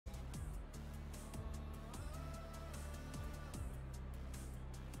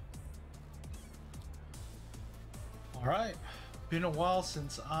Alright, been a while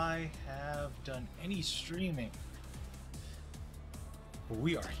since I have done any streaming, but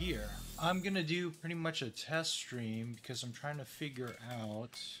we are here. I'm gonna do pretty much a test stream because I'm trying to figure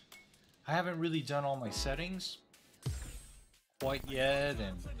out, I haven't really done all my settings quite yet,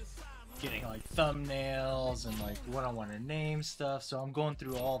 and getting like thumbnails and like what I want to name stuff, so I'm going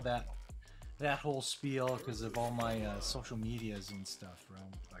through all that whole spiel because of all my social medias and stuff,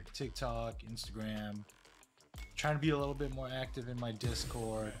 right? Like TikTok, Instagram. Trying to be a little bit more active in my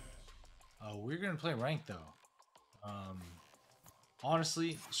Discord. We're gonna play ranked though.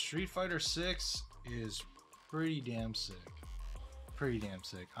 Honestly, Street Fighter 6 is pretty damn sick. Pretty damn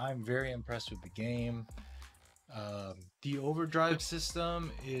sick. I'm very impressed with the game. The overdrive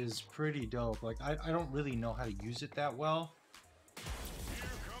system is pretty dope. Like I don't really know how to use it that well. Here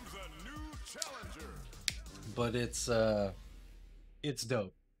comes a new challenger. But it's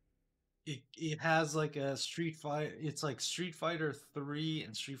dope. It has like a Street Fighter. It's like Street Fighter 3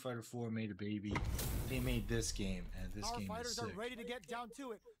 and Street Fighter 4 made a baby. They made this game, and this game is sick. Our fighters are ready to get down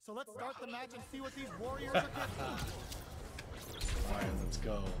to it. So let's start the match and see what these warriors are getting. All right, let's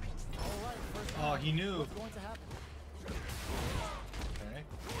go. All right, first Oh, he knew. what's going to happen? Okay. I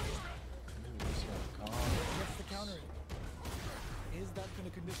knew he was gonna come. What's the counter? Is that going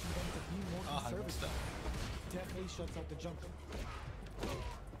to condition them to be more I messed conservative? up. Definitely shuts out the jumper.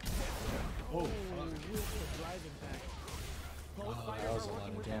 Oh, With fuck. the drive impact. Both Oh, that fighters was a are lot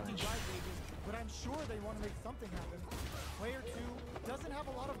working of with empty damage. drive gauges, but I'm sure they want to make something happen. Player 2 doesn't have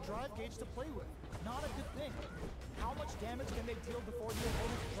a lot of drive gauge to play with. Not a good thing. How much damage can they deal before the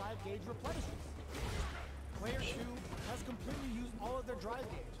opponent's drive gauge replenishes? Player 2 has completely used all of their drive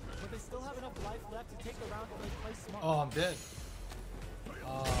gauge, but they still have enough life left to take the round if they play smart. Oh, I'm dead.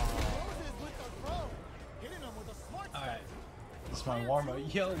 Oh. Closes with the throw, hitting them with a smart All right. step. This is my warm up.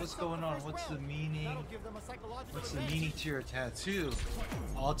 Yo, what's going on? What's the meaning? That'll give them a psychological What's the advantage. meaning to your tattoo?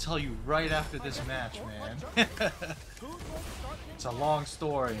 I'll tell you right after this match, man. Who's going to start It's a long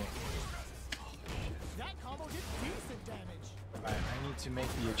story. That combo did decent damage. Alright, I need to make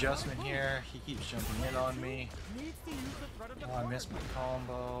the adjustment here. He keeps jumping in on me. Needs to use the threat of the Oh, I missed my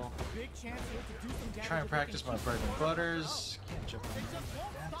combo. Big chance here to do some damage. Trying to if they practice can my keep bread and the corner butters. Can't jump out. They in just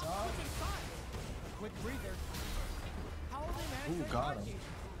won't that stop dog. switching sides. Quick breather. How will they manage Ooh, their got guard him. gauge?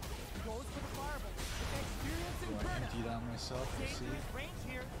 Goes for the fireball. With experience Do and I burnout. empty that myself? We'll see. Dangerous range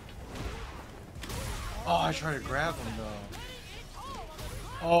here. Oh, I tried to grab him though.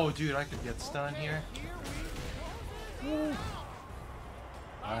 Oh, dude, I could get stunned here. Here we go.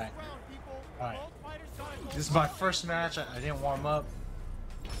 Alright. Round, people. Alright. Both fighters gotta go This is my first match. I didn't warm up.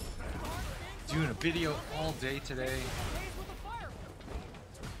 Doing a video all day today. Plays with the fireball.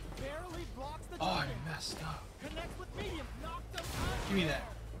 Barely blocks the Oh, I jump. messed up. Connects with medium. Knocked them out. Give me that.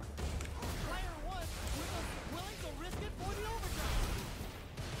 Player 1 willing to risk it for the overdrive.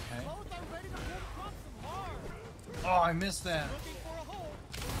 Okay. Both are ready to pull the pump some hard. Oh, I missed that. Looking for a hole.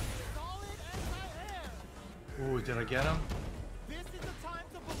 Solid anti-air. Ooh, did I get him? This is the time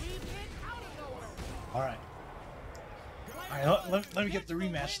to believe it out of nowhere. All right. Alright, let me get the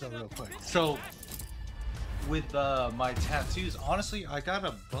rematch though real quick. So, with my tattoos, honestly, I got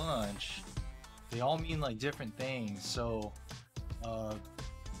a bunch. They all mean like different things. So,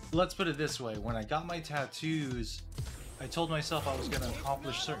 let's put it this way. When I got my tattoos, I told myself I was going to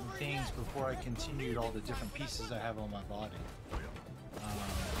accomplish certain things before I continued all the different pieces I have on my body.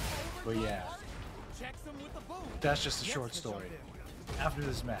 But yeah, Checks him with the boom. that's just a short story. After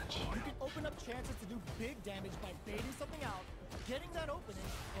this match. You can open up chances to do big damage by baiting something out, getting that opening,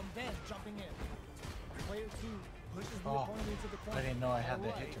 and then jumping in. Player 2 pushes the Oh, opponent into the corner. I didn't know I had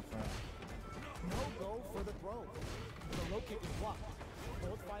the Alright. hit confirmed. No go for the throw. The low kick is blocked.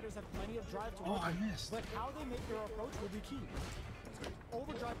 Both fighters have plenty of drive to Oh, work I with, missed. but how they make their approach will be key.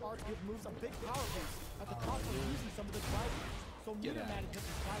 Overdrive arc give moves a big power boost at the cost of losing some of the drive moves, so Get meter out. management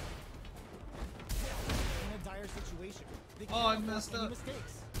is vital. In a dire situation, they Oh, I can't afford messed any up.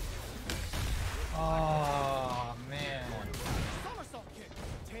 mistakes. Oh, man. Somersault kick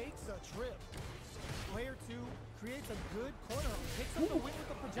takes a trip. Player 2 creates a good corner, picks up the win with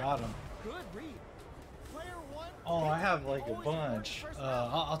the projectile. Got him. Good read. Player 1. Oh, I have like a always scored the bunch. first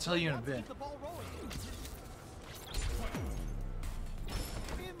round. I'll tell you in a Let's bit. keep the ball rolling.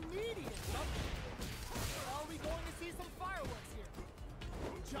 Immediate jump. Are we going to see some fireworks here?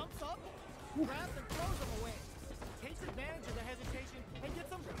 Jumps up, grabs and throws them away. Takes advantage of the hesitation and gets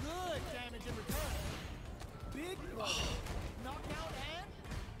some good damage in return. Big throw. Knockout and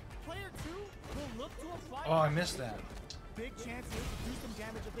player 2 will look to apply. Oh, I missed that. Big chance here to do some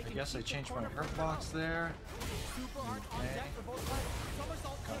damage if they I can guess I keep the changed my corner hurt from box out. there. Super art on Okay. deck for both fighters.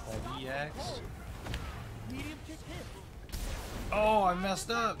 Somersault Got kick that stops EX. the hold. Medium kick hit. Oh, I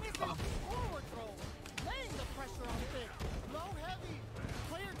messed up. Oh. Forward roll. Laying the pressure on thick. Low heavy.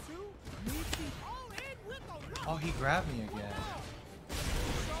 Player 2 needs the all in with the rock. Oh, he grabbed me again.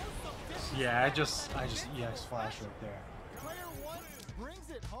 Yeah, I just EX flash right there. Player 1 brings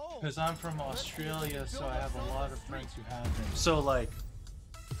it home. Because I'm from Australia, so I have a lot of friends who have them. So like,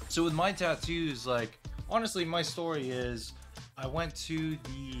 so with my tattoos, like, honestly, my story is, I went to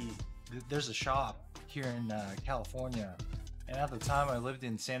there's a shop here in California, and at the time I lived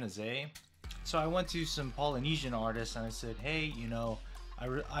in San Jose. So I went to some Polynesian artists and I said, hey, you know,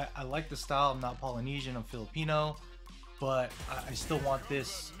 I like the style. I'm not Polynesian, I'm Filipino, but I still want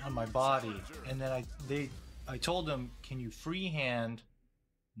this on my body. And then I told them, can you freehand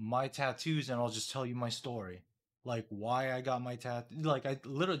my tattoos and I'll just tell you my story, like why I got my tattoo. Like I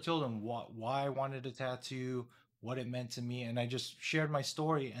literally told them why I wanted a tattoo, what it meant to me, and I just shared my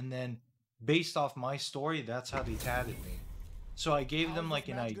story. And then based off my story, that's how they tatted me. So I gave them like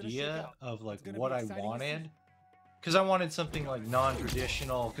an idea of like what I wanted, because I wanted something like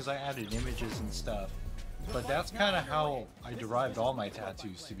non-traditional, because I added images and stuff. But that's kind of how I derived all my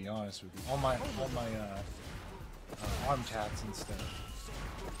tattoos, to be honest with you. All my arm tats and stuff.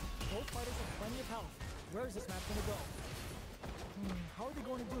 Both fighters have plenty of health. Where is this match going to go? How are they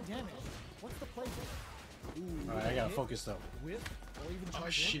going to do damage? What's the playbook? Alright, I gotta focus though. With or even Oh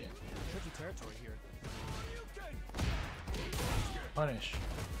charge shit. in? Tricky territory here. Punish.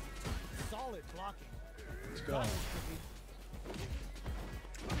 Solid blocking. Let's go.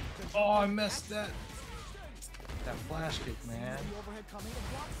 Oh, I missed that flash kick, man. The overhead coming and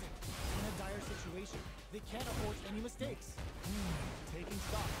blocks it. In a dire situation, they can't afford any mistakes. Taking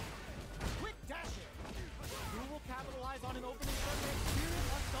stock. Quick dash it. Who will capitalize on an opening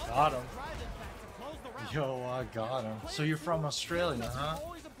Got him. Yo, I got him. So you're from Australia, huh?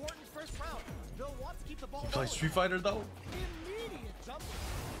 You play Street Fighter though?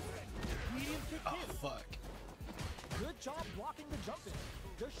 Oh fuck. Good job blocking the jump in.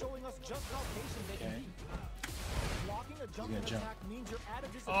 They're showing us just how patient they can be. Blocking a jump in attack means you're at a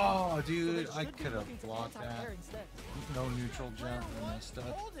disadvantage. Oh, dude, I could have blocked that. No neutral jump and messed up.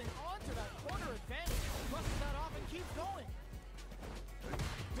 Holding on to that corner advantage, brushes that off and keeps going.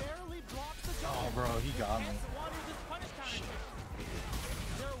 Barely blocks the jump. Oh, bro, he got me.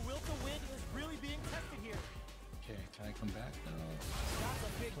 Their will to win is really being tested here. Okay, can I come back though? That's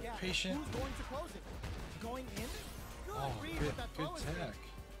a big gap. Patient. Who's going to close it? Going in? Good Oh, read good with that throw tech.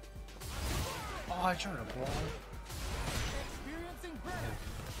 Oh, I tried to block. Experiencing burn.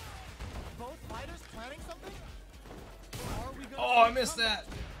 Both fighters planning something? Are we gonna Oh, I missed that.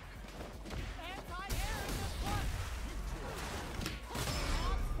 Anti-air in this one.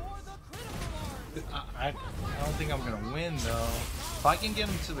 For the critical arm. I don't think I'm gonna win though. If I can get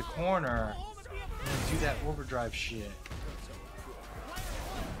him to the corner and do that overdrive shit.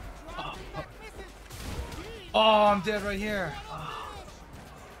 Oh, I'm dead right here. Oh.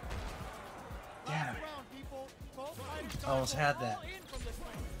 Damn it. I almost had that.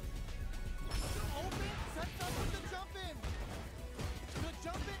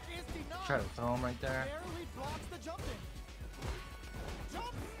 Try to throw him right there.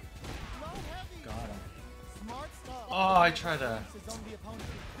 Got him. Oh, I tried to.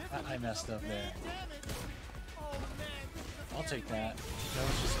 I messed up there. I'll take that. That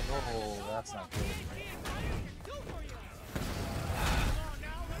was just a oh, that's not good.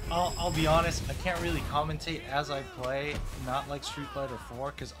 I'll be honest, I can't really commentate as I play, not like Street Fighter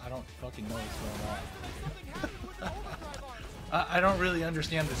 4, because I don't fucking know what's going on. I don't really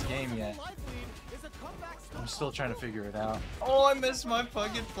understand this game yet. I'm still trying to figure it out. Oh, I missed my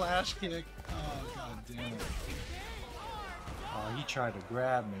fucking flash kick. Oh, god damn it. Oh, he tried to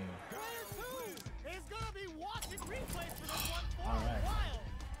grab me. Alright.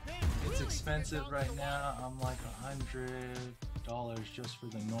 It's expensive right now. I'm like $100 just for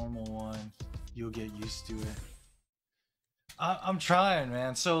the normal one. You'll get used to it. I'm trying,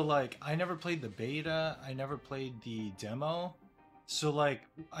 man. So like, I never played the beta. I never played the demo. So like,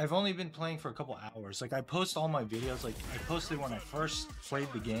 I've only been playing for a couple hours. Like, I post all my videos. Like, I posted when I first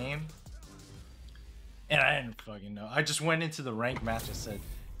played the game. And I didn't fucking know. I just went into the rank match and said,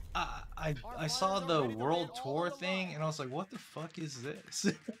 I saw the world tour thing and I was like, what the fuck is this?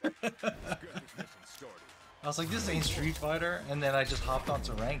 I was like, this ain't Street Fighter, and then I just hopped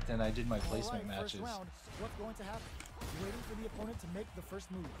onto ranked and I did my placement matches. What's going to happen? Waiting for the opponent to make the first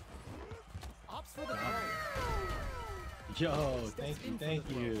move. Opts for the Yo, thank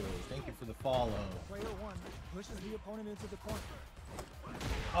you. Thank you for the follow. Player 1 pushes the opponent into the corner.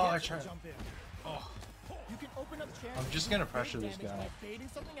 Oh, I tried. Jump in. Oh. You can open up chances. I'm just gonna pressure this guy. By baiting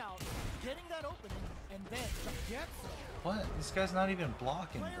something out, getting that opening, and then get some. What? This guy's not even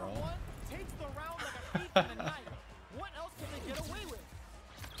blocking, Player bro. one takes the round like a thief in the night. What else can they get away with?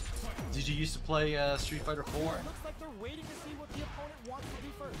 Did you used to play Street Fighter 4? It looks like they're waiting to see what the opponent wants to do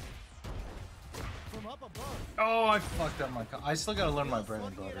first. From up above. Oh, I fucked up my. I still gotta learn my bread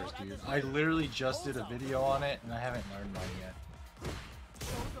and butters, dude. I literally just did a video on it, and I haven't learned mine yet.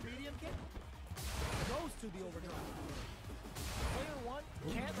 Shows the medium kick. Goes to the overdrive. Player one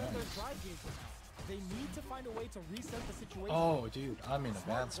can't hold their drive gauge now. They need to find a way to reset the situation. Oh, dude, I'm in a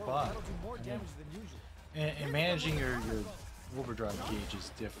bad spot. That'll do more damage than usual. And managing your overdrive gauge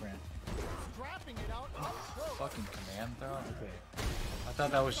is different. Scrapping it out up close. Fucking command throw? Okay. I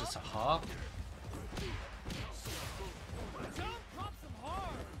thought that was just a hop. Jump drops him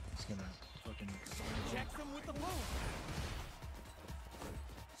hard. It's gonna fucking. Checks him with the boom.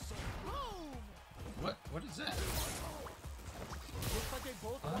 Boom. What is that? Looks like they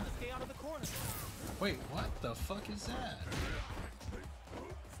both want to stay out of the corner. Wait, what the fuck is that?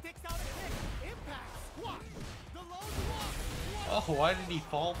 Sticks out a kick. Impact. Squat. The low block. Oh, why did he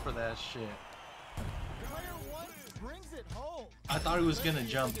fall for that shit? Player one brings it home. I thought he was gonna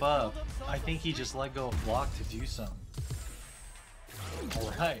jump up. I think he just let go of block to do something.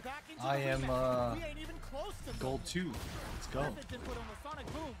 Alright, Back into I the am rematch. We ain't even close to gold 2. Let's go. Perfect input on the sonic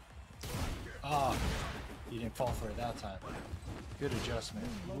boom. Ah, he didn't fall for it that time. Good adjustment.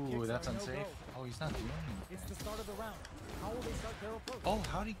 Ooh, that's unsafe. Oh, he's not doing It's anything. the start of the round. How will they start their approach? Oh,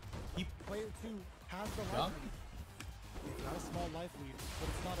 how'd he Player two has the Yeah. life lead. They've got a small life lead, but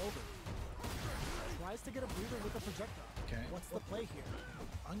it's not over. Tries to get a breather with a projectile. Okay. What's the play here?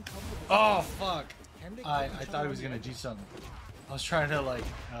 Uncomfortable. Oh, fuck. Can they I get each thought other he was on gonna the do edge? something. I was trying to like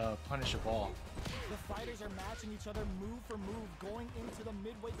punish a ball. The fighters are matching each other move for move going into the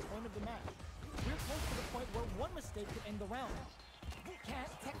midway point of the match. We're close to the point where one mistake could end the round. Can't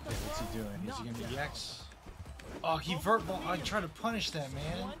tech the Okay, what's he throw. doing? Is he Not gonna yet. EX? Oh, he vert ball. I try to punish that,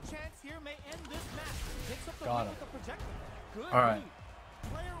 man. One chance here may end this match. Picks up the Got win him. with the projectile. Good All right. read.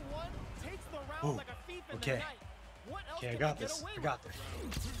 Player one takes the round Ooh, like a thief in okay. the night. What else Okay, I can got they get this. away I got this.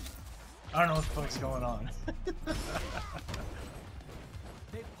 I don't know what the fuck's going on.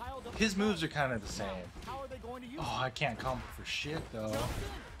 They've piled up His the moves are points. kind of the same. Now, how are they going to use Oh, I can't combo for shit though. it?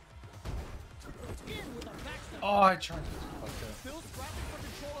 In with a backstep. Oh, I tried to fuck up. Still scrapping for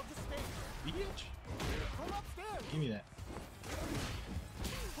control of the stage. Bitch. From upstairs. Give me that.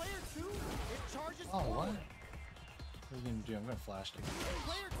 Player two, it charges Oh, what? forward. What are you gonna do? I'm gonna flash kick.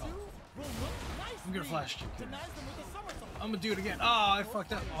 Player two will look nice. I'm gonna flash kick him. Denies them with a somersault. I'm gonna do it again. Oh, I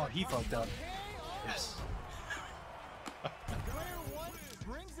fucked up. Oh, he fucked up. Yes. Player one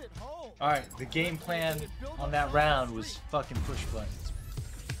brings it home. Alright, the game plan on that round was fucking push buttons.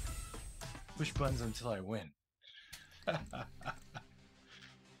 Push buttons until I win. Oh.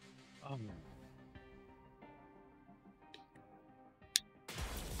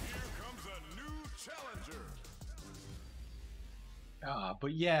 Here comes a new challenger.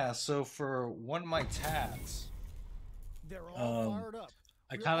 But yeah, so for one of my tats, They're all fired up.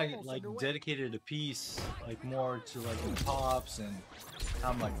 I We're kind of almost like underway. dedicated a piece like more to like the pops and how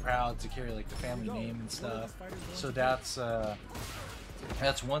I'm like proud to carry like the family name and stuff. So that's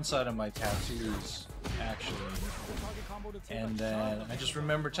one side of my tattoos actually. Target combo to take And a then shot. I just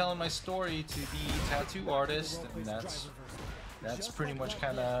remember telling my story to the tattoo artist, and that's pretty much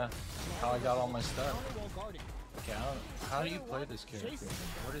kind of how I got all my stuff. While guarding. Okay, how do you play this character?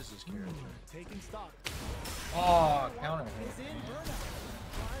 What is this character? Taking stock. Oh, counter Is hit, in man. burnout.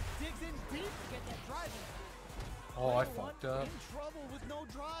 Digs in deep to get that drive in. Oh, I Player one fucked up. In trouble with no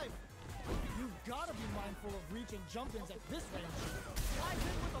drive. You've got to be mindful of reaching jump-ins at this range. Slides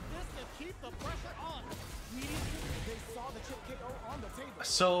in with a fist to keep the pressure on. Immediately, they saw the chip KO on the table.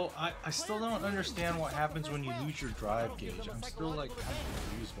 So I still don't understand what happens when you lose your drive gauge. I'm still like kind of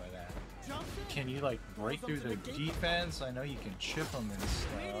confused by that. Jumps in. Can you like break through the defense? I know you can chip them and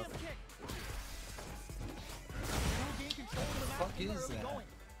Medium stuff. kick. Full game control of the match Fuck from is early that? going.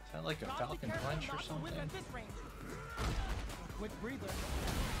 Is that like a Got to be Falcon careful Punch or not to whip something? at this range. Quick breather.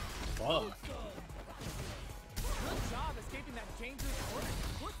 Fuck. Good job escaping that dangerous order.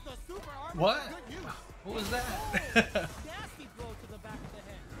 Puts the super armor What? to good use. What was that? Nasty blow to the back of the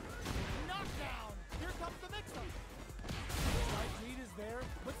head. Knockdown. Here comes the mix-up. Slight lead is there,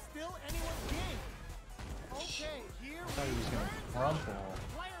 but still anyone's game. Okay, here I thought he was gonna crumple.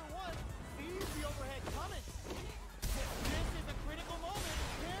 Player one sees the overhead coming. This is a critical moment.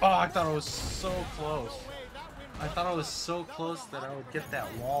 Oh, I thought it was so close. No way, that win I thought I was so close that I would get that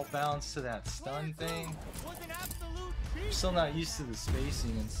wall bounce to that stun thing. was an absolute I'm beast. still not used to the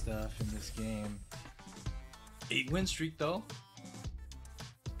spacing and stuff in this game. 8-win streak though.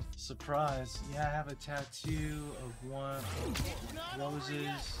 Surprise. Yeah, I have a tattoo of one of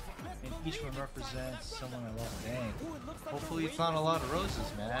roses, and each one represents someone I love. Dang. Hopefully it's not a lot of roses,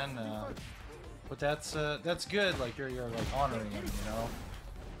 man. But that's good. Like you're like honoring them, you know.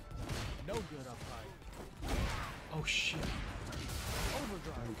 No good up high. Oh shit.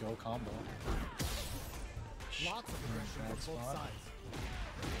 Overdrive. There we go, combo. Lots of aggression on both sides.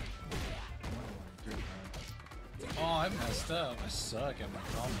 Oh, I messed up. I suck at my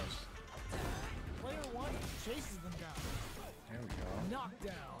combos. Player 1 chases them down. There we go.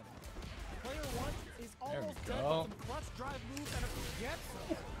 Knockdown. Player 1 is almost we dead go. with some clutch drive moves and a forget.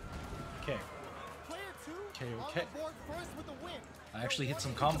 Okay. Player 2 Okay, on okay. the board first with a win. I actually hit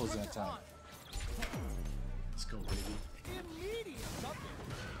some combos that time. Let's go, baby. Immediate jumping.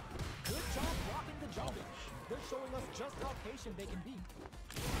 Good job blocking the jumping. They're showing us just how patient they can be.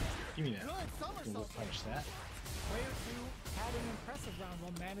 Give me that. Good Go somersault. punish that. Player 2 had an impressive round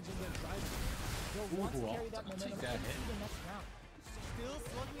while managing their drive. They'll want to Ooh, carry that I'll take momentum that into hit. the next round. Still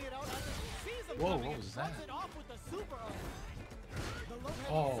slugging it out as it sees him Whoa, coming what and was cuts that? it off with the super arm. The low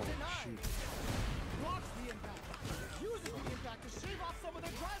head Oh, is denied. shoot. Blocks the impact. Uses the impact to shave off some of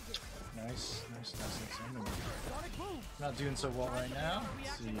their drive gears. Nice. I'm Sonic boom. not doing so well right now.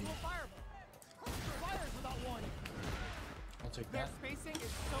 Let's see. Fires without warning. I'll take Their that. spacing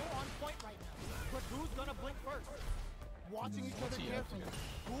is so on point right now. But who's gonna blink first? Watching each what's other he up to? carefully.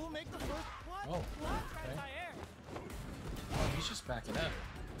 Who'll make the first plunge? Oh, Blast okay. anti-air. Oh, he's just backing up.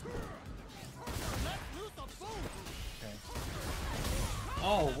 Let loose a boom. Okay.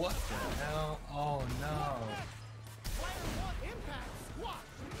 Oh, what the hell? Oh no. Player 1 impact squash.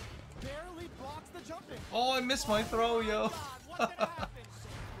 Barely blocks the jumping. Oh, I missed my throw, yo. God, what's gonna happen?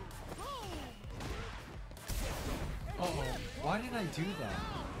 Boom. Oh, why did I do that?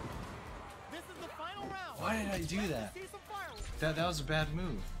 This is the final round. Why did I do that? See some fireworks. That was a bad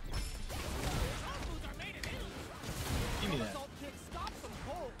move. Combos are made in Italy. Give me that. Assault kick stops them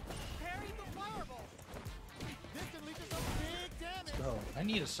cold. Parries the fireball. This can lead to some big damage. Go. I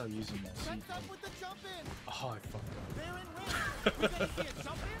need to start using that seat. Sets up with the jump in. Oh, I fucked up. They're in range. We're gonna see a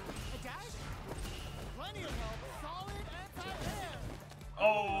jump in, a dash. Plenty of help. Solid anti-air.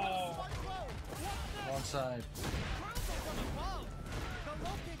 Oh, Smart throw. What's next? wrong side. Frontal from above. The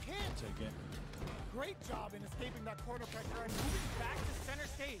low kick hit. Take it. Great job in escaping that corner pressure and moving back to center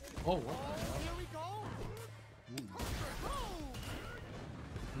stage. Oh, what the hell? Here we go. Boom.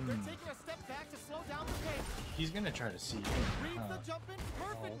 They're taking a step back to slow down the pace. He's gonna try to see you. Reads Huh. the jump in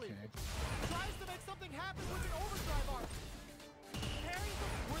perfectly. okay. Tries to make something happen with an overdrive arc. Parries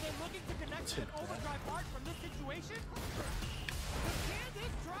them. Were they looking to connect with an Tip that. overdrive arc from this situation? Can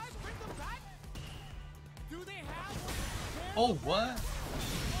this drive bring them back? Do they have one? Oh, what?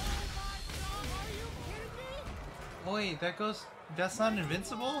 Oh my God, are you kidding me? Oh, wait, that goes. That's not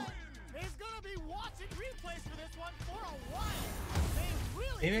invincible? Is gonna be watching replays for this one for a while. They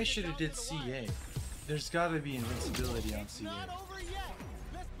really Maybe I took it should have down did to the wire. CA. There's gotta be invincibility on It's CA. not over yet.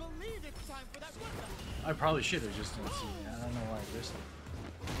 Let's believe it's time for that one. I probably should have just done CA. I don't know why I risked it.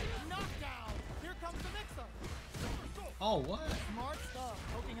 Knockdown. Here comes the mix-up. Oh, what? Smart stuff,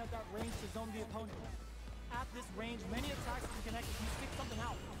 poking at that range to zone the opponent. At this range, many attacks can connect if you stick something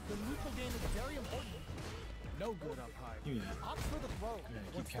out. The neutral game is very important. No good up high. Give me that. Opts for the throw. Yeah,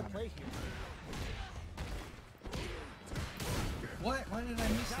 keep What's the countering. play here? What? Why did I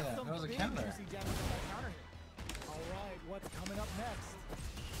miss That's that? some That was a big counter. juicy damage on that counter hit. All right, what's coming up next?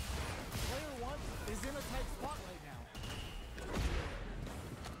 Player 1 is in a tight spot right now.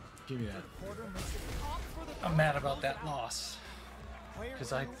 Give me that. Porter makes it opt for the I'm throw. mad about that loss. Player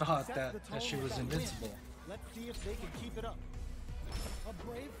 'Cause I 2 thought sets that the that tone shit with was that win. invincible. Let's see if they can keep it up. A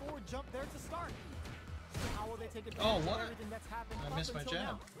brave forward jump there to start. How will they take advantage Oh, of what? everything that's happened I up missed my until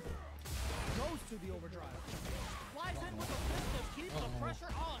jab. now? Goes to the overdrive. Flies in with a fist that keeps the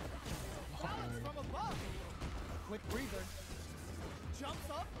pressure on. Balance from above. Quick breather. Jumps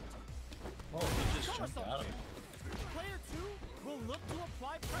up. Oh, he just jumped Somersault. out of it. Player 2 will look to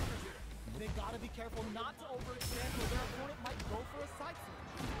apply pressure here. They gotta be careful not to overextend or their opponent might go for a side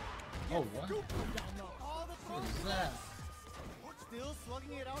switch. Oh, what? Scoop them down low. All the What throws is that? still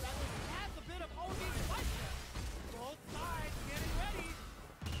slugging it out as it adds a bit of OD spice there. Both sides getting ready.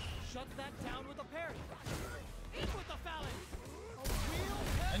 Shuts that down with a parry. In with the phalanx. A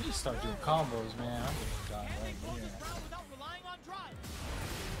real I need to start doing combos, man. I'm getting done Can they right close here. this round without relying on drive?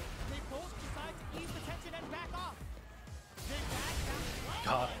 They both decide to ease the tension and back off. They back down.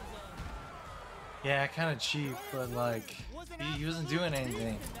 God. Yeah, kind of cheap, but like, he wasn't doing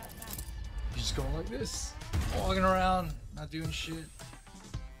anything. He's just going like this, walking around, not doing shit.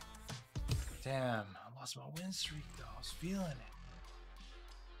 Damn, I Lost my win streak though. I was feeling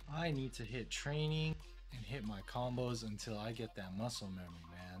it. I need to hit training and hit my combos until I get that muscle memory,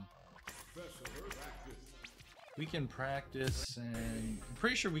 man. We can practice, and I'm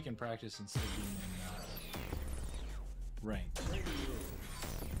pretty sure we can practice instead of being in ranked.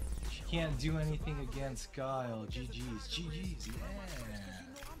 She can't do anything against Guile. GG's, GG's, yeah.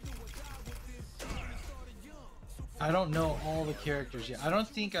 I don't know all the characters yet. I don't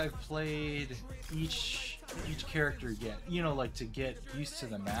think I've played each character yet. You know, like to get used to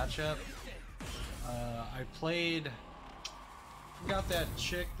the matchup. I played. Forgot that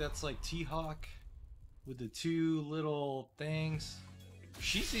chick that's like T-Hawk with the two little things.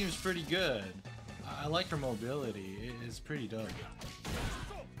 She seems pretty good. I like her mobility. It's pretty dope.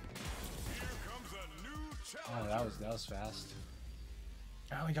 Oh, that was fast.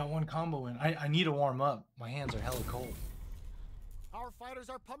 I only got one combo in. I need to warm up. My hands are hella cold. Our fighters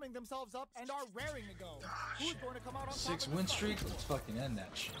are pumping themselves up and are raring to go. Who's going to come out on top 6 of win this streak? fight? Let's fucking end that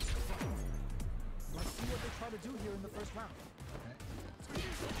shit. Let's see what they try to do here in the first round. Okay.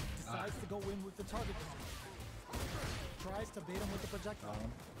 Decides to go in with the target combo. Tries to bait him with the projectile.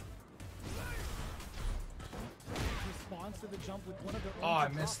 Responds to the jump with one of their own. Oh, I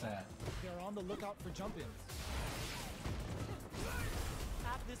missed that. They're on the lookout for jump-ins.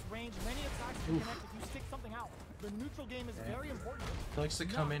 At this range, many attacks can connect if you stick something out. The neutral game is very important. He likes to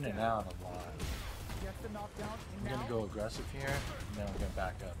come in and out a lot. Gets the knockdown, and I'm now gonna go aggressive here, and then I'm gonna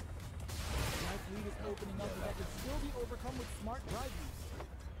back up. life lead is opening up, but that could still be overcome with smart drive use.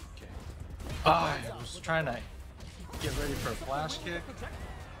 Okay. I was trying to get ready for a flash kick,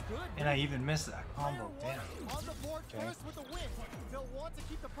 Good. and I even missed that combo. Damn. On the board Okay. first with the win. They'll want to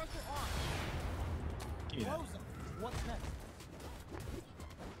keep the pressure on. Give me that. Close them. What's next?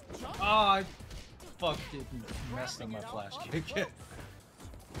 Jump. Oh, I fucked it and messed up my flash kick.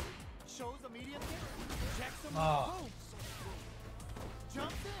 Shows a medium kick. Checks him Oh. with the boots.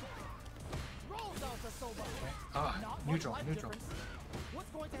 Jumps in. Rolls out the soba. Ah, Not neutral, much life neutral. difference. What's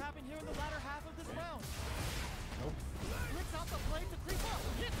going to happen here in the latter half of this round? Nope. Flicks out the blade to creep up.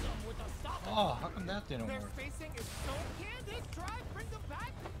 Hits him with a stop. Oh, how come that didn't Their work? spacing is so can this drive bring them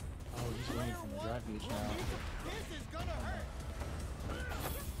back? Oh, he's waiting for the drive beach now. This is gonna hurt.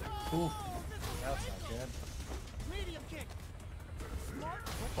 Ooh, Oh, this is that's painful. not good. Medium kick. Smart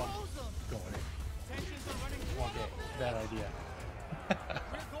Fuck. close them. Going in. Tensions are running Okay, bad idea.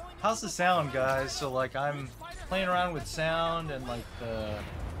 We're going How's the sound, guys? So like I'm playing around with sound and like the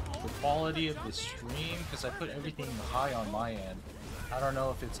quality of the stream because I put everything high on my end. I don't know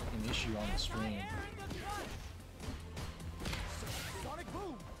if it's an issue on the stream. Sonic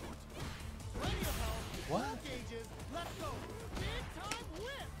boom. Plenty of health. What? Full gauges. Let's go. Big time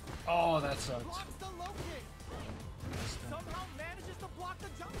whip. Oh, that sucks. Blocks the low kick. Somehow manages to block the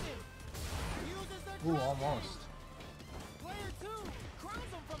jump in. Uses their Ooh, drop almost. kick. Player 2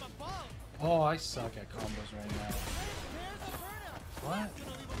 crowns him from above. Oh, I suck at combos right now. There's a burnout. What? That's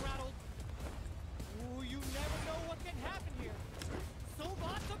gonna leave him rattled. Ooh, you never know what can happen here.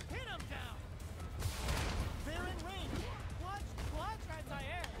 Soba to pin him down. They're in range. Clutch,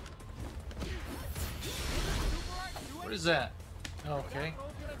 anti-air. What is that? Okay.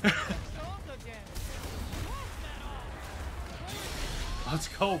 Let's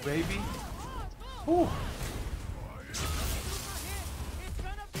go, baby. Whew.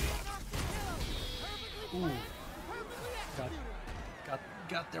 Ooh.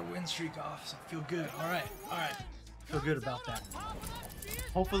 Got their win streak off, so I feel good. Alright. Feel good about that.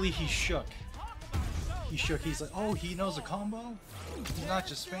 Hopefully he shook. He shook, he's like, oh, he knows a combo? He's not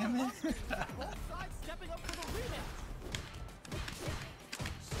just spamming?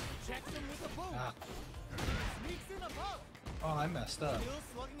 Ah. Oh, I messed up.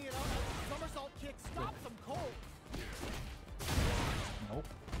 Nope.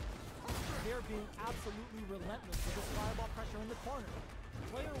 They're being absolutely relentless with this fireball pressure in the corner.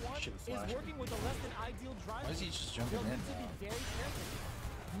 Player 1 Should've is flashed working with a less than ideal drive. Why is he just jumping They'll in need to be now? very careful.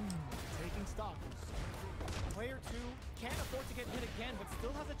 Taking stock. Player 2 can't afford to get hit again, but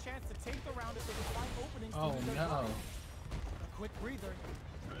still has a chance to take the round if they can find openings Oh, to do their no. job. A quick breather.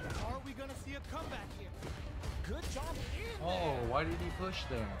 Are we gonna see a comeback here? Good job in Oh, there. why did he push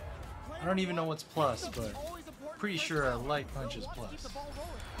there? I don't even know what's plus, but pretty sure a light punch is plus. Goes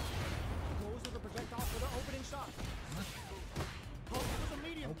with the projectile for the opening shot. Goes with a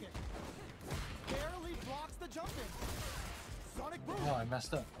medium kick. Barely blocks the jump in. Sonic boom. Oh, I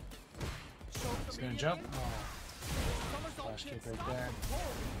messed up. Shows He's the gonna medium jump. kick. Oh, Somersault flash kick right stops there. the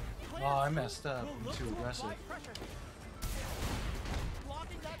pull. Oh, I Player messed 2 up. will I'm look too to apply aggressive. pressure.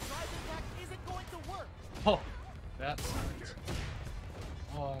 Blocking that drive impact isn't going to work. Oh, that sucked.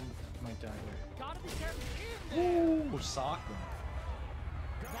 Oh, my might die here. Gotta be careful in there. Ooh, socked him.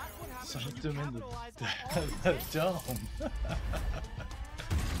 That's what happens when Socked you him in capitalize on all these the hits. dome.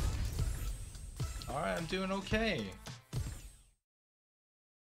 Alright, I'm doing okay.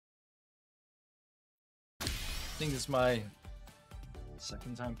 I think this is my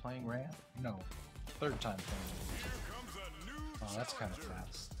second time playing ramp? No, third time playing ramp. Oh, that's kind of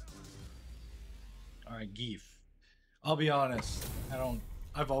fast. Alright, Guile. I'll be honest,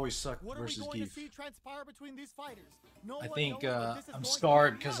 I've always sucked What are we versus going Guile. to see transpire between these fighters? No I one think knows, but this is I'm going to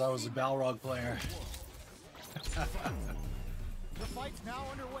scarred be because I was a Balrog player. The fight's now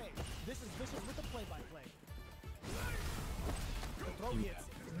underway. This is Vicious with the play-by-play. The throw hits.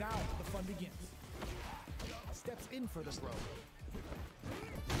 Now the fun begins. Steps in for the throw.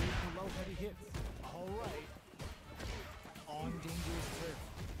 Low heavy hits. All right. On dangerous turf.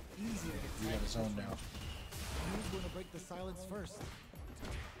 Easy to get. You got his own now. Who's going to break the silence first?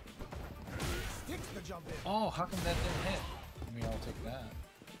 Sticks the jump in. Oh, how come that didn't hit? I mean, I'll take that.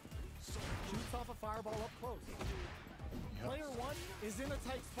 Shoots off a fireball up close. Yep. Player one is in a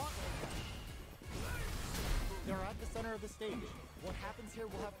tight spot right now. They're at the center of the stage. What happens here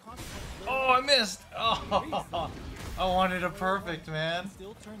will have consequences. Oh, I missed! Oh, I wanted a perfect, man.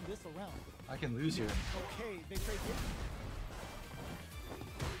 Still turn this around. I can lose here. Okay, they trade hits.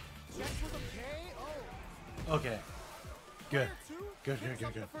 Checks with a K. Oh. Okay. Good. Player two Good, picks good,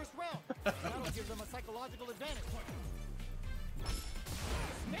 up good, the first round. That'll give them a psychological advantage.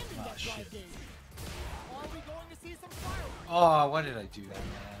 Extending that shit. drive gauge. Are we going to see some fireworks? Oh, why did I do that,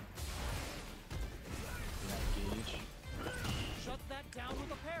 man? That gauge. Shuts that down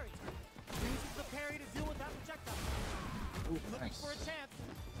with a parry. Uses the parry to deal with that projectile. Ooh, Looking nice. for a chance.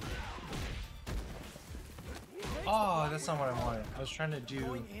 Oh, that's not what I wanted. I was trying to do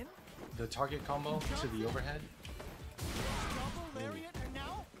Going in. the target combo to the overhead. Double lariat, and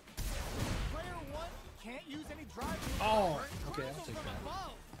now player one can't use any drive. Oh, okay, I'll Reversal take from that.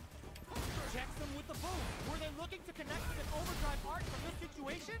 above. Checks them with the boom. Were they looking to connect with an overdrive arc from this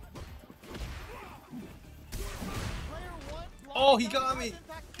situation? Player one. Oh, he blocks got out me.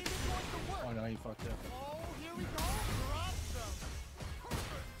 impact isn't going to work. Oh no, he fucked up. Oh, here we go. Drops them.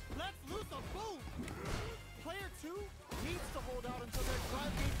 Let's loose a boom. Player two needs to hold out until their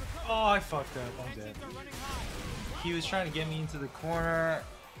drive gauge recovers. Oh, I fucked up. I'm dead. Tensions are running high. He was trying to get me into the corner.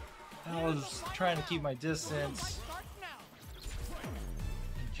 I was trying to keep my distance Starts now.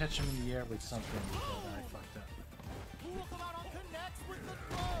 and catch him in the air with something, but I fucked up. Who will come out on connects with the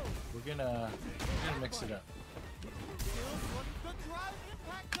throw? We're gonna mix it up. Skills look the drive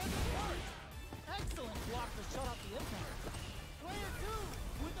impact doesn't work. Excellent block to shut out the impact. Player two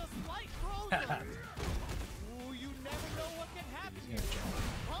with a slight frozen. Ooh, you never know what can happen. He's gonna jump.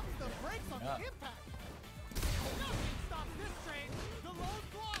 Pumps the brakes on Yeah. the impact. Nothing stops this train. The load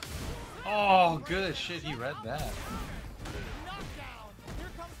block. Oh, good shit. He read that. Knockdown. Here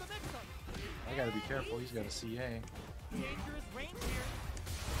comes the mix-up. I gotta be careful. He's got a CA. Dangerous range here.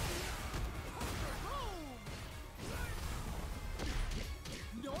 Boom.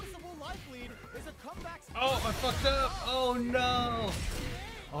 Noticeable life lead is a comeback. Oh, I fucked up. Oh no.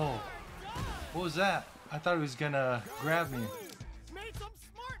 Oh, what was that? I thought he was gonna grab me. Made some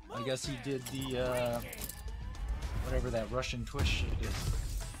smart I moves guess he there. did the whatever that Russian twist shit is.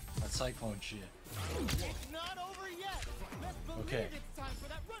 That cyclone shit. It's not over yet. Let's believe Okay. it's time for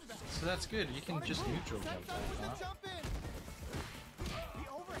that run back. So that's good. You can just neutral jump Sets up that, with the huh? jump in. The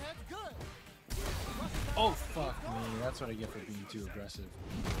overhead's good. Oh fuck me. That's what I get for being too aggressive.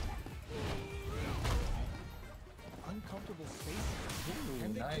 Uncomfortable space. Ooh,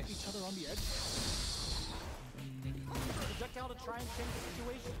 Can they nice. keep each other on the edge? Projectile to try and change the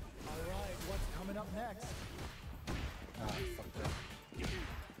situation. All right, what's coming up next? Ah, I fucked up.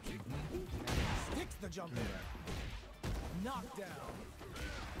 Sticks the jump in. Knockdown.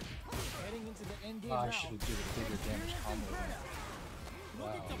 Heading into the end game Ah, I now. should have did a bigger damage combo.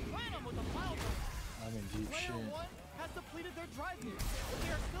 Looking to Wow. plan him with a pile driver. I'm in deep Player shit. one has depleted their drive gear, but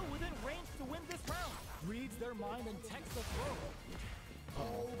they are still within range to win this round. Reads their mind and texts the throw.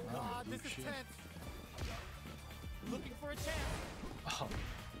 Oh I'm God, in this deep is shit. tense. Looking for a chance. Oh,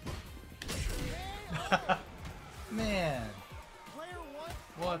 KO. man. Player one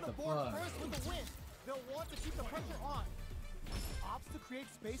What on the the board fuck? first with the win. They'll want to keep the pressure on. Opts to create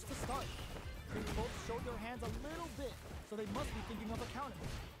space to start. They both showed their hands a little bit, so they must be thinking of a counter.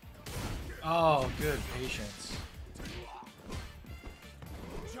 Oh, good patience.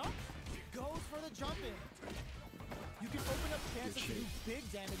 Jump goes for the jump in. You can open up chances to do shit.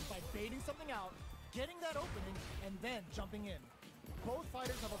 big damage by baiting something out, getting that opening, and then jumping in. Both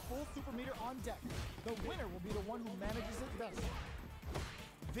fighters have a full super meter on deck. The winner will be the one who manages it best.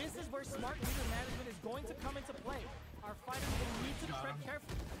 This is where smart leader management is going to come into play. Our fighters will need to tread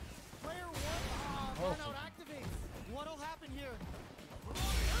carefully. Player 1, burnout activates. What'll happen here?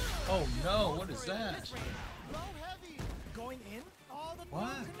 Oh no, what is that? Low heavy. Going in? All the What?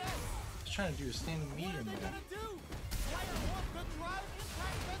 I was trying to do a standing medium What are they there. gonna do? Player 1, the drive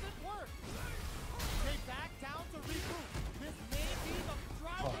impact doesn't work. They back down to regroup. This may be the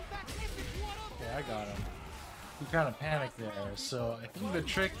drive impact. Okay, I got him. He kind of panicked there, so I think the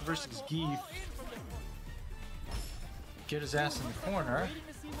trick versus Guile, get his ass in the corner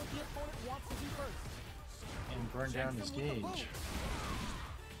and burn down his gauge.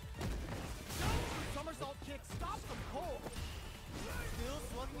 Somersault kick stops him cold. Still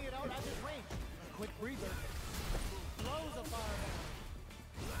slugging it out at his range. Quick breather. Throws a fireball.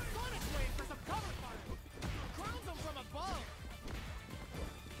 Sonic Blade for some cover fire. Crowns him from above.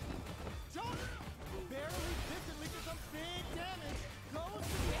 Jump. Barely distantly for some big damage. Goes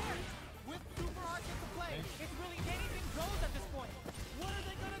to the air. With super hard into play. It's really anything goes at this point. What are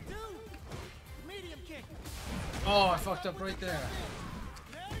they gonna do? Medium kick. Oh, I fucked up right there.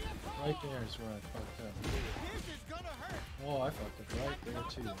 Right there is where I fucked up. This is gonna hurt. Oh, I fucked up right there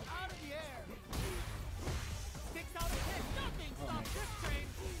too. Out of the air. Sticks out a kick. Nothing stops this train.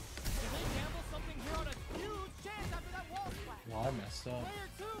 Did they gamble something here on a huge chance after that wall splash? Well, I messed up. Player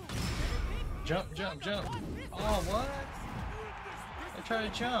 2. Jump, jump, jump. Oh, what? I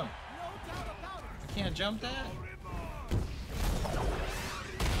tried to jump. No doubt about it. I can't jump that?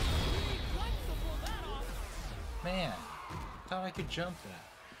 Flexible that off. Man, thought I could jump that.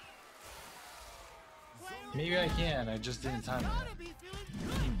 Maybe I can, I just didn't time it. Gotta be feeling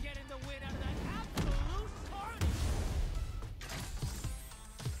good getting the win out of that absolute carnage.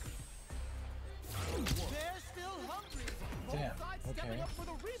 They're still hungry. Both Damn, sides stepping okay. up for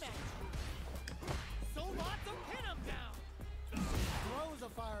the rematch. So lots to pin him down. Throws a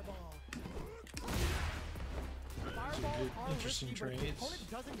fireball. Fireballs Good, are interesting risky, but if the trades.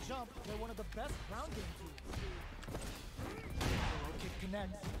 opponent doesn't jump, they're one of the best ground game tools. Low kick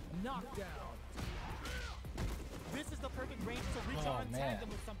connects. Knockdown. This is the perfect range to reach out and tag them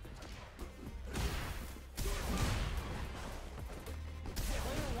with something.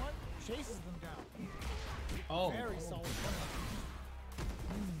 Player 1 chases them down. Oh, Very solid punish.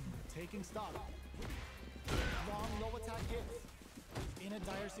 Taking stock. Long low attack hits. In a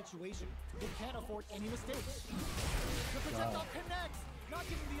dire situation, they can't afford any mistakes. The projectile connects, not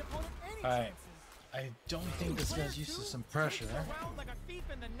giving the opponent any Alright. chances. I don't think this guy's used to some pressure. Takes around like a thief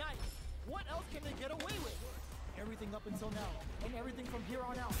in the night. What else can they get away with? Everything up until now, and everything from here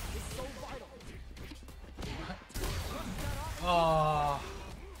on out is so vital. Oh,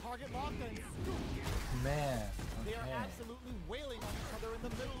 Target locked and scoop. man. They are Okay. absolutely wailing on each other in the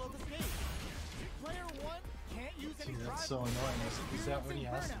middle of the stage. Player 1 can't use any See, that's drive so moves. annoying. Is that what he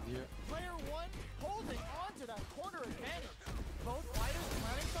has to Burnout. do? Player 1 holding on to that corner advantage. Both fighters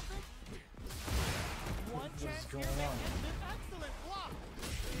planning something. One chance going here, they on? end an excellent block.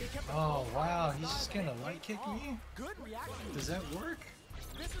 They kept the Oh, ball wow, on the he's side just and gonna they light kick paid me? off. Good reaction. Does that work?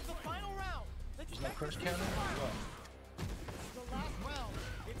 This is the final round. There's no crush counter? What? The last round.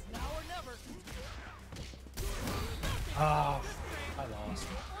 It's now or never. Oh, I lost.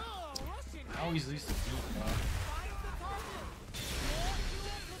 Oh, rushing. I always lose the beat, man. Finds the target. More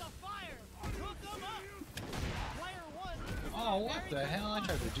fuel to the fire. Hook them up. Player 1 is Oh, what the hell? I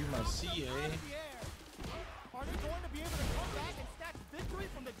tried to do my CA. out of the air. Are they going to be able to come back and snatch victory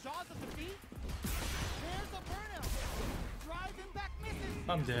from the jaws of defeat? There's the burnout. Driving back misses.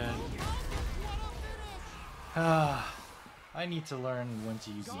 I'm dead. What a finish. Ah, I need to learn when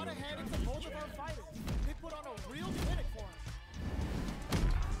to use the Gotta hand it overtime. to both of our fighters. They put on a real clinic for us.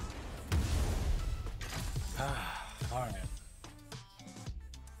 Alright.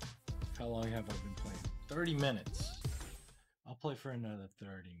 How long have I been playing? 30 minutes. I'll play for another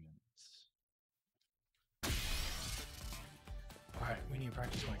 30 minutes. Alright, we need to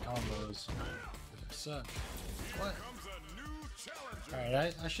practice my combos. I suck. What? Comes a new challenger.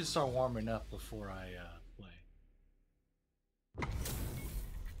 Alright, I should start warming up before I play.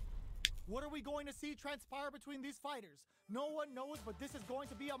 What are we going to see transpire between these fighters? No one knows, but this is going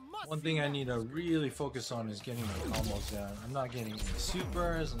to be a must. One thing I need to really focus on is getting my combos down. I'm not getting any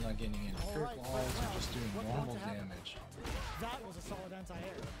supers, I'm not getting any crit balls, I'm just doing normal damage. That was a solid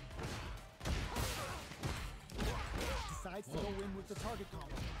anti-air. Decides to go in with the target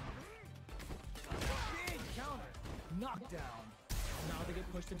combo. Big counter. Knockdown. Now they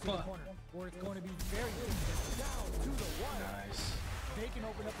get pushed into the corner, where it's going to be very difficult. Down to the wire. Nice. They can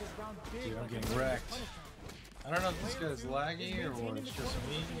open up this round big. Dude, I'm like a getting serious wrecked. punishment. I don't know if this guy's laggy or Maintaining it's the just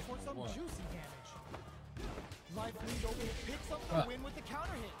corner me for or some what. juicy damage. Life lead open picks up the win with the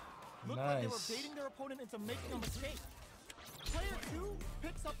counter hit. Looked like they were baiting their opponent into making a mistake. Player 2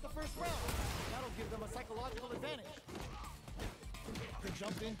 picks up the first round. That'll give them a psychological advantage. The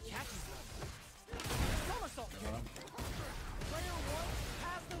jump in catches them. Somersault kick. Player 1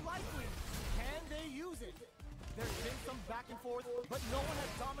 has the life lead. Can they use it? There's been some back and forth, but no one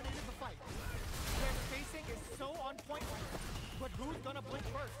has dominated the fight. Their spacing is so on point right now. But who's gonna blink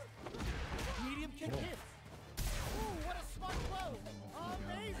first? Medium kick hits. Ooh, what a smart blow.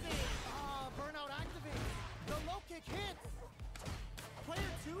 Amazing. Burnout activates. The low kick hits.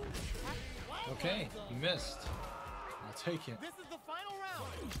 Player 2 Okay, he missed. I'll take it. This is the final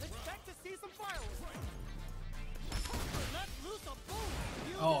round. Expect to see some fireworks. Let's loose a boom.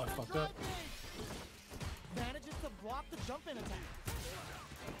 Oh, I fucked up. Manages to block the jump in attack.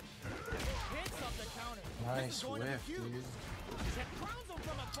 Hits up the counter. Nice whiff, dude. Check crowns him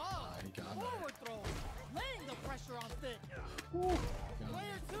from above. He got me. Forward throw. Laying the pressure on thick.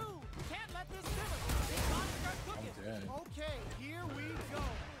 Player 2 can't let this simmer. They gotta start cooking. I'm dead. Okay, here we go.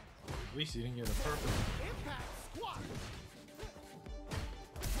 At least he didn't get a perfect. Impact squat.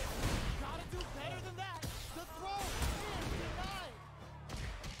 Gotta do better than that. The throw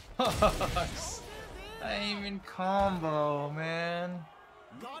is denied. I ain't even combo, man.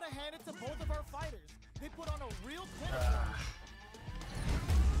 Gotta hand it to both of our fighters. They put on a real clinic.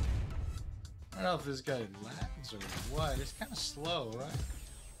 I don't know if this guy lags or what. It's kind of slow, right?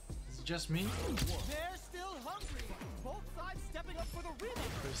 Is it just me? They're still hungry. Both sides stepping up for the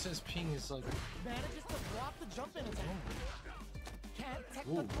rematch. But it says ping is like. Manages to block the jump in attack. Can't take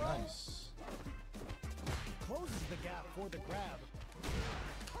Ooh, the throw. nice. Closes the gap for the grab.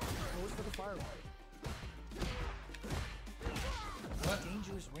 Goes for the fireball. What?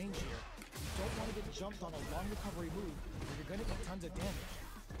 Dangerous range here. You don't want to get jumped on a long recovery move, or you're gonna get tons of damage.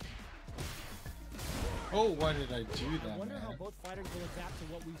 Oh, why did I do that, I wonder how man? both fighters will adapt to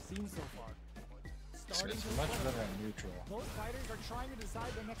what we've seen so far. Starting It's to much slow. better at neutral. Both fighters are trying to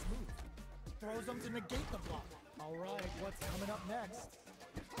decide their next move. Throws them to negate the block. All right, what's coming up next?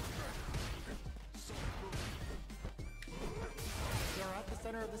 They're at the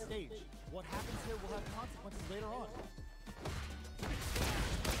center of the stage. What happens here will have consequences later on.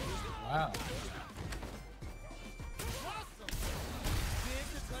 Wow. Awesome! This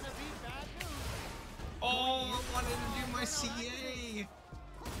is gonna be bad news. Oh, I wanted to do my CA.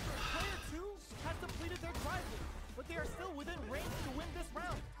 Player 2 has depleted their drive lead, but they are still within range to win this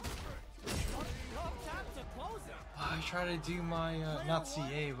round. Tough tap to close it. I try to do my, not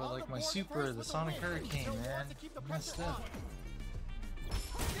CA, but like my super, the Sonic Hurricane, man. Messed up.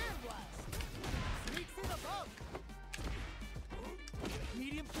 Stand blast. Sneaks in above.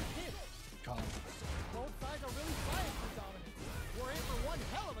 Medium kick hit. God. Both sides are really fighting for dominance. We're in for one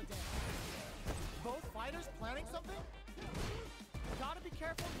hell of a dance. Both fighters planning something? Gotta be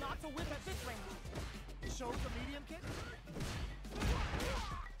careful not to whip at this range. Shows the medium kick.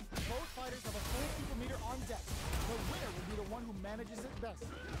 Both fighters have a full super meter on deck. The winner will be the one who manages it best.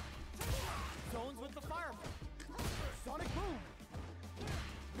 Zones with the fireball. Sonic boom.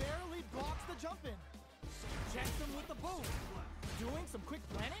 Barely blocks the jump in. Checks him with the boom. Doing some quick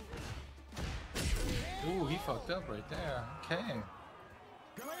planning? Ooh, he fucked up right there. Okay.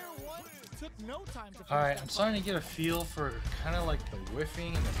 Player 1 took no time to Alright, I'm starting to get a feel for kind of like the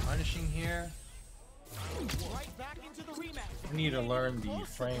whiffing and the punishing here. right back into the rematch. I need to learn the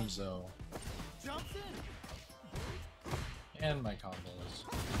frames though. Jumps in And my combos.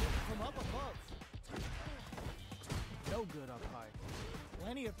 from up above. No good up high.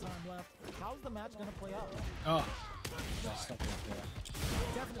 Plenty of time left. How's the match gonna play out? Oh, messed up right there.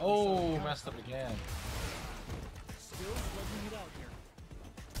 Definitely Oh, something messed up again. Still slugging it out here.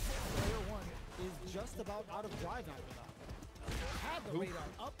 Player 1 is just about out of drive after that. Had the radar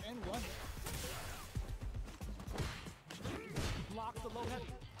up and running. Blocks the low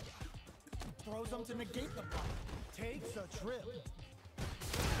heavy. Throws them to negate the block. Takes a trip.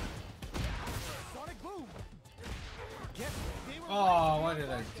 Sonic boom. Guess they were Oh, why did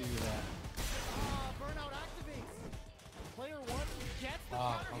I do that? Burnout activates. Player 1 gets the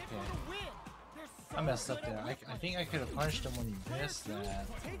Ah, counter hit okay. for the win. They're so I messed up good at there. whipping. I think I could have punched him when he Player missed 2 that.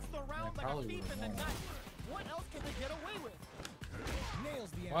 takes the round like a probably thief in the would've won. night. What else can they get away with?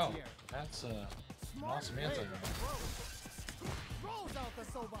 Nails the Wow, anti-air. that's an Smart awesome play answer. with the throw. Rolls out the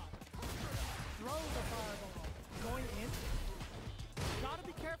Sobot. Throws the fireball. Going in. Gotta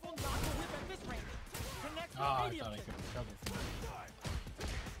be careful not to whip at this range. Connects with Ah, I medium thought I kick. could recover from that.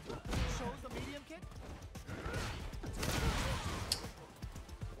 Shows the medium kick.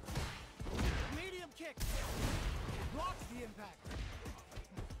 Medium kick. Blocks the impact.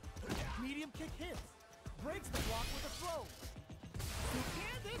 Medium kick hits. Breaks the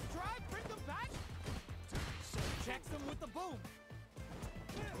him with the boom.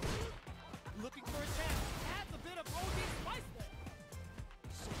 Looking for a chance. Adds a bit of OD spice there.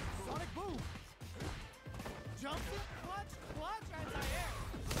 Sonic boom. Jumps it, clutch, anti-air.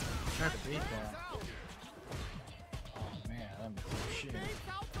 Try to beat that. Oh man, I'm shit. Baits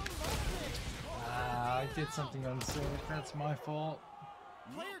out the low kick. I did something unsafe. That's my fault.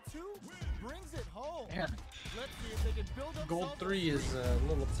 Player 2 brings it home. Man, Let's see if they can build up Gold 3 is a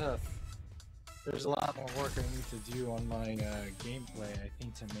little tough. There's a lot more work I need to do on my gameplay, I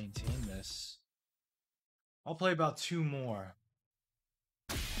think, to maintain this. I'll play about 2 more.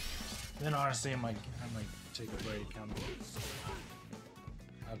 Then honestly, I might take a break.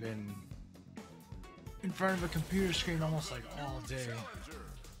 I've been in front of a computer screen almost like all day.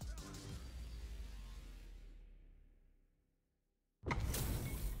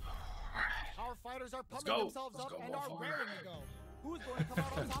 Our fighters are pumping themselves up and are raring to go. Who's going to come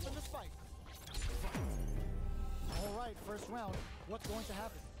out on top in this fight? All right, first round. What's going to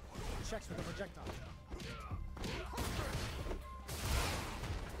happen? Checks with the projectile.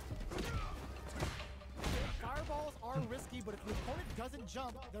 Fireballs are risky, but if the opponent doesn't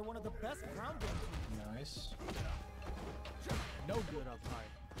jump, they're one of the best ground game teams. Nice. No good up high.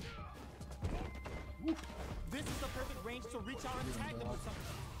 This is the perfect range to reach out and tag them with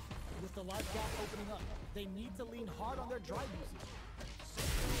something. With the live gap opening up, they need to lean hard on their drive usage.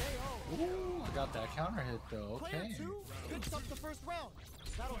 Ooh, I got that counter hit though. Player Okay. 2 picks up the first round.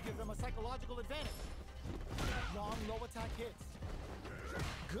 That'll give them a psychological advantage. Long low attack hits.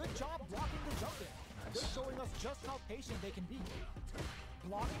 Good job blocking the jump in. They're showing us just how patient they can be.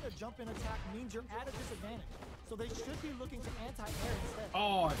 Blocking a jump in attack means you're at a disadvantage, so they should be looking to anti-air instead.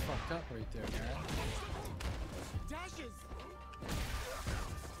 Oh, I fucked up right there, man. Dashes!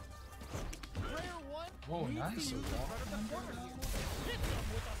 Player 1 Whoa, needs nice, to use the Luca. front of the corner here. Hits them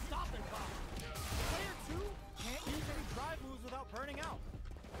with a stop and pop. Player 2 can't use any drive moves without burning out.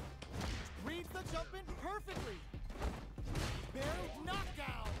 Reads the jump in perfectly. Barrel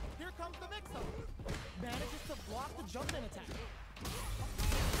knockdown. Here comes the mix-up. Manages to block the jump in attack. Big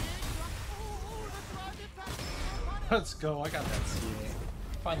drop. Oh, the drive impact. Let's go. I got that CA.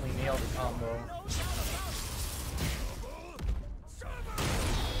 Finally nailed the combo. No doubt about it.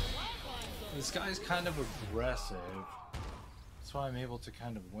 This guy's kind of aggressive. That's why I'm able to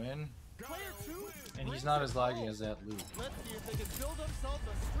kind of win. Player 2 And he's not as laggy as that loop. Let's see if they can build themselves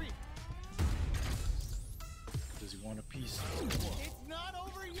a streak. Does he want a piece? It's not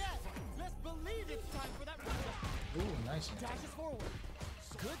over yet. Let's believe it's time for that matchup. Ooh, nice one. Dashes forward.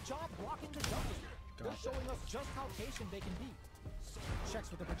 Good job blocking the jump in. They're Got showing us just how patient they can be. Checks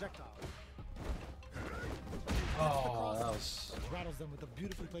with the projectile. Oh, that was... Rattles them with a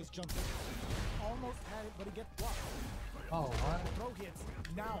beautifully placed jump in. Almost had it, but it gets blocked. Oh, what? Throw hits.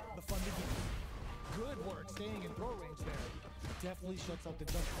 Now the fun begins. Good work staying in throw range there. Definitely shuts out the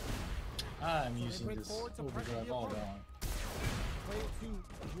jump in. I'm So they using break this forward to pressure overdrive the all opponent. down. Player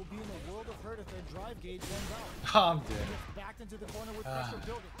 2 will be in a world of hurt if their drive gauge runs out. I'm dead. Gets backed into the corner with pressure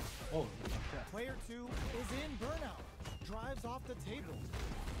building. Oh, okay. Player 2 is in burnout. Drives off the table.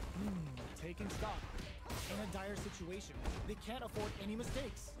 Taking stock. In a dire situation. They can't afford any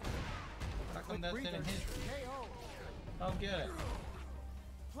mistakes. How come Quick that breather. didn't hit? KO. Don't get it.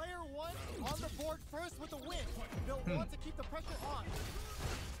 Player 1 on the board first with a win. They'll want to keep the pressure on.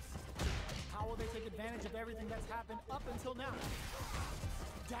 How will they take advantage of everything that's happened up until now?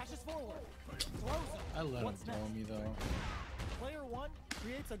 Dashes forward. Throws him. I let him What's throw next? me though. Player 1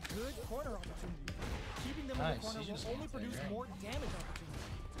 creates a good corner opportunity. Keeping them in Nice, the corner he will just only wants that, produce right? more damage opportunities.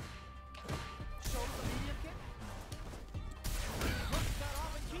 Shows the medium kick. Looks that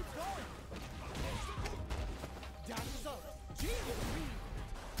off and keeps going. Dashes up. Genius read.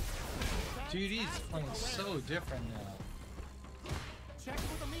 Dude, he's Fantastic playing awareness. so different now. Check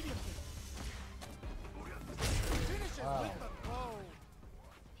with a medium kick. Finishes Wow. with the throw.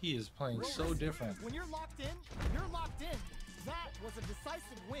 He is playing so different. When you're locked in, you're locked in. That was a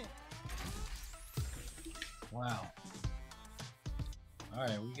decisive win. Wow. All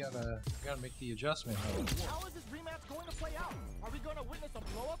right, we gotta make the adjustment here. How is this rematch going to play out? Are we going to witness a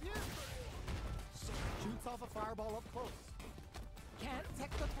blow up here? Shoots off a fireball up close. Can't tech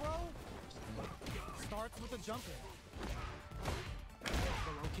the throw. Starts with a jump in.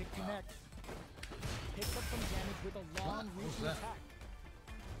 The low kick connect. Picks up some damage with a long What was reaching that? attack.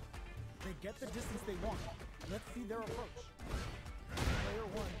 They get the distance they want. Let's see their approach. Player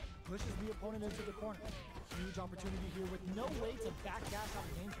 1 pushes the opponent into the corner. Huge opportunity here with no way to backdash out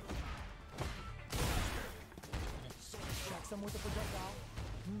of danger. Checks him with the projectile.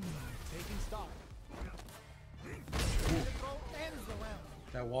 Taking stock. The throw ends the round.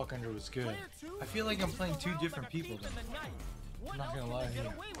 That walk under was good. I feel like I'm playing two different people though. I'm not gonna lie here.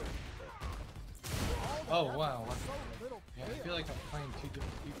 Oh wow. Yeah, I feel like I'm playing two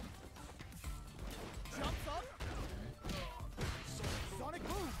different people. Jumps up. Sonic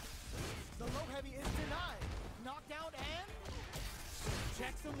boom. The low heavy is denied. Knockdown and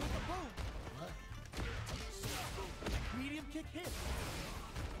checks him with a boom. What? Medium kick hit.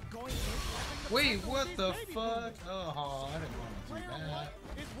 Going in. Wait, what the fuck? Oh, I didn't want to do Player that. one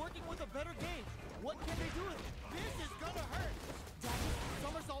is working with a better game. What can they do? This is gonna hurt. Dash,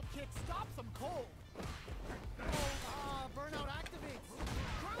 somersault kick stops him cold. Oh, burnout activates.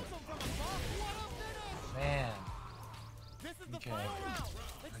 Throws him from above. What a finish! Man, This is the Okay. final round.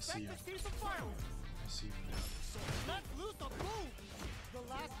 see Expect to ya. see some fireworks. I see you now. Let's loose a boom. The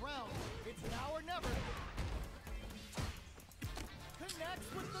last round. It's now or never. Connects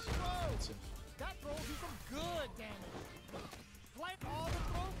with the throw. That's it. That throw will do some good damage. Flight all the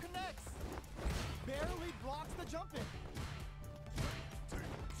throw connects. Barely blocks the jump in.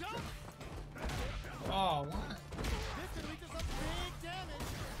 Jump! Oh, what? This can lead to some big damage.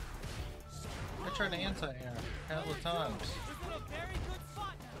 I tried to anti-air a couple of times. Is in a very good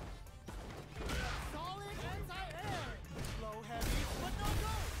spot now. Solid anti-air. Low heavy, but no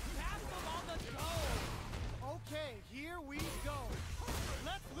go. Pass them on the go. Okay, here we go.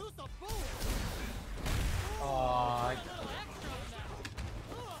 Let's loose a boom. Oh, A little extra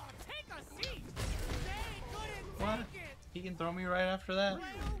now. Take a seat. They couldn't what? take it. He can throw me right after that?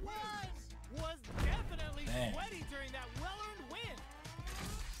 Player one was definitely Dang. sweaty during that well-earned win.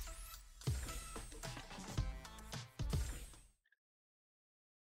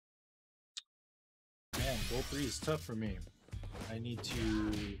 Man, goal 3 is tough for me. I need to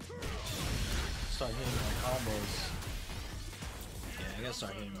start hitting my combos. Yeah, I gotta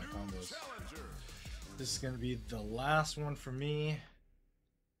start hitting my combos. This is gonna be the last one for me.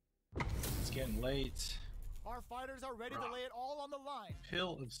 It's getting late. Our fighters are ready to lay it all on the line.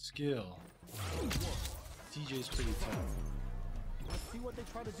 Pill of skill. DJ's pretty tough. Let's see what they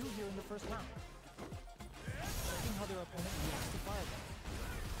try to do here in the first round. Checking how their opponent reacts to fireball.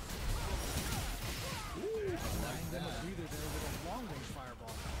 Allowing them a breather there with a long-range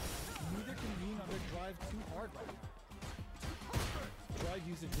fireball. Neither can lean on their drive too hard right now. Drive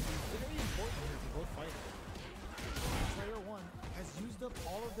usage will be very important here for both fighters. Player one has used up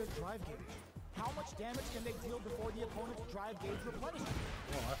all of their drive gauge. How much damage can they deal before the opponent's drive gauge replenishes?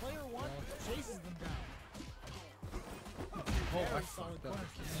 Player one chases them down. Oh, I Very solid fucked up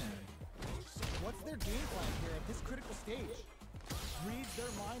punch. again. What's their game plan here at this critical stage? Reads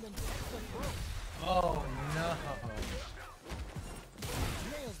their mind and takes the throat. Oh no.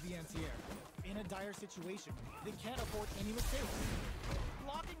 Nails the anti-air. In a dire situation, they can't afford any mistakes.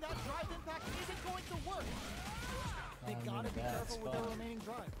 Blocking that drive impact isn't going to work. They I'm gotta in a be bad careful with their spot. remaining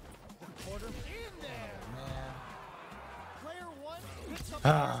drive. The quarter in there. Man. Player one picks up the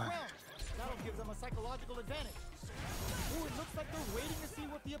first round. That'll give them a psychological advantage. Ooh, it looks like they're waiting to see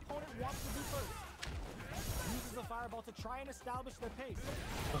what the opponent wants to do first. Uses the fireball to try and establish their pace.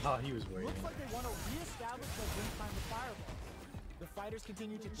 Oh, he was waiting. Looks like they want to re-establish their game time with fireball. The fighters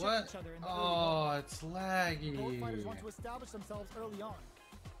continue to chip What? each other in the early going. Oh, it's laggy. Both fighters want to establish themselves early on.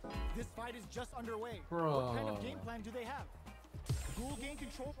 This fight is just underway. Bro. What kind of game plan do they have? Guile gain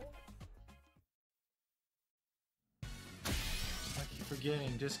control. I keep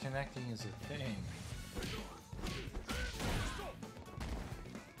forgetting disconnecting is a thing.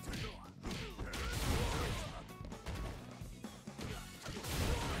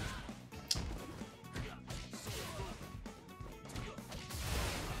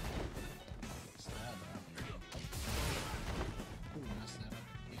 What's that about? Ooh, messed that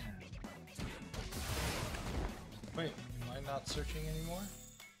up again. Wait, am I not searching anymore?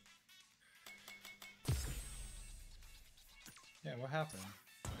 Yeah, what happened?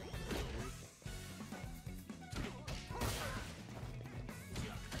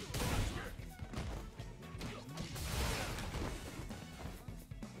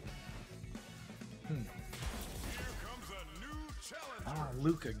 Ah,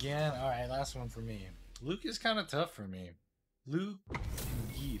 Luke again. Alright, last one for me. Luke is kind of tough for me. Luke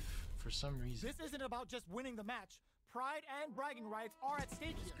and Geef, for some reason. This isn't about just winning the match. Pride and bragging rights are at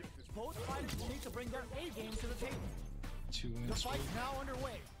stake here. Both fighters will need to bring their A game to the table. 2 The wins. fight's now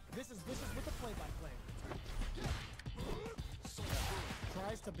underway. This is with the play-by-play.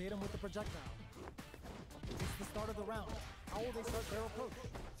 Tries to bait him with the projectile. It's the start of the round. How will they start their approach?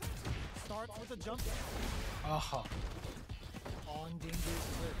 Starts with a jump. Aha. On dangerous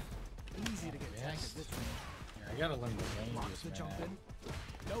cliff. Easy to get tagged at this range. Yeah, I gotta learn the Blocks ranges, the jump man.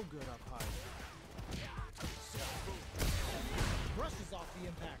 in. No good up high. brushes off the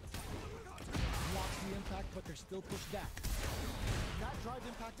impact. Blocks the impact, but they're still pushed back. That drive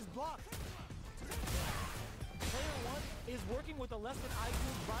impact is blocked. Player 1 is working with a less than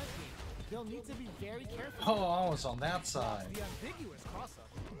ideal drive gauge. They'll need to be very careful. Oh, I was on that side. The ambiguous cross-up.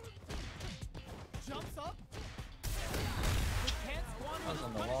 Jumps up. They can't squander I was the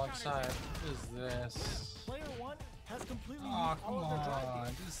on the punish wrong counter side. attack. What is this? Player 1 has completely Oh, used come all of their drive on,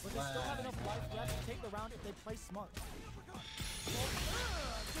 gauge, this but they still have lag, enough life left man. to take the round if they play smart.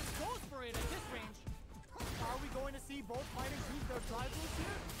 Just goes for it at this range. Are we going to see both fighters use their drive moves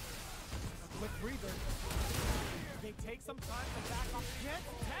here? A quick breather. They take some time to back off. Gets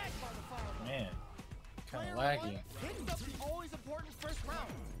tagged by the fireball. Man, kind Player of laggy. 1 picks up the always important first round.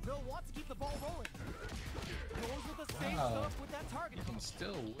 They'll want to keep the ball rolling. Goes with the same Wow. stuff with that target. You can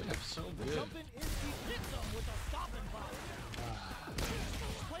still whip so The good. jump in is he hits them with a stopping block.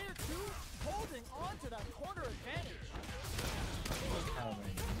 Player 2 holding on to that corner advantage. Look how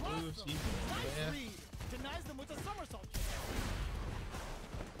many moves he can Nice whip. read. Denies them with a somersault kick.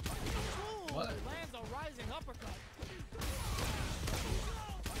 Ooh, What? lands a rising uppercut.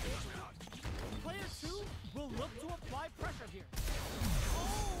 Player 2 will look to apply pressure here.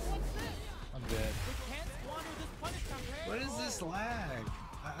 Oh, what's this? I'm dead. They can't squander this punish counter. What is this lag?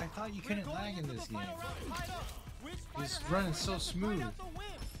 I thought you couldn't lag in this game. He's running so smooth.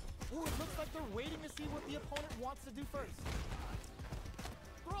 Ooh, it looks like they're waiting to see what the opponent wants to do first.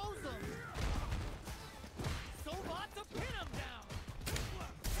 Throws him. So about to pin him down.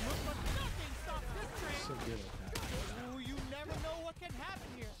 Looks like nothing stops this train. So good at that. Ooh, you never know what can happen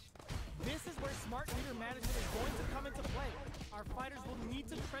here. This is where smart leader management is going to come into play. Our fighters will need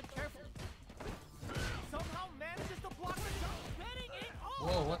to tread carefully. Somehow manages to block the jump, betting it all.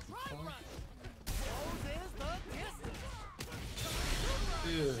 Whoa, what the Drive fuck? rush. Closes the distance.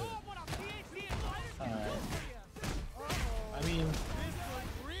 Dude. Show 'em what a PhD in fighters can do Alright. for you. Uh-oh. I mean, This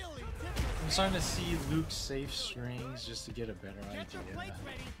could really tip the I'm starting to see Luke's safe strings just to get a better Get your idea. plates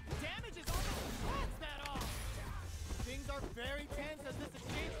ready. Damage is on the cuts that off. Things are very tense as this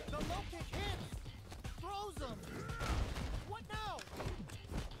exchange. The low kick hits. Throws him. What now?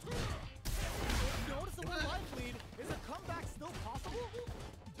 Noticeable life lead. Is a comeback still possible?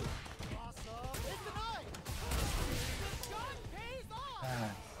 Cross up. It's denied. The shot pays off.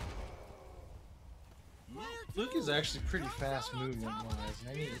 Ah, Player Luke is actually pretty fast movement wise.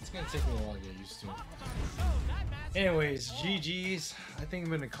 I mean, it's gonna take me a while to get used to. Anyways, GG's. I think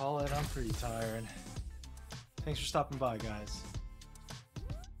I'm gonna call it. I'm pretty tired. Thanks for stopping by, guys.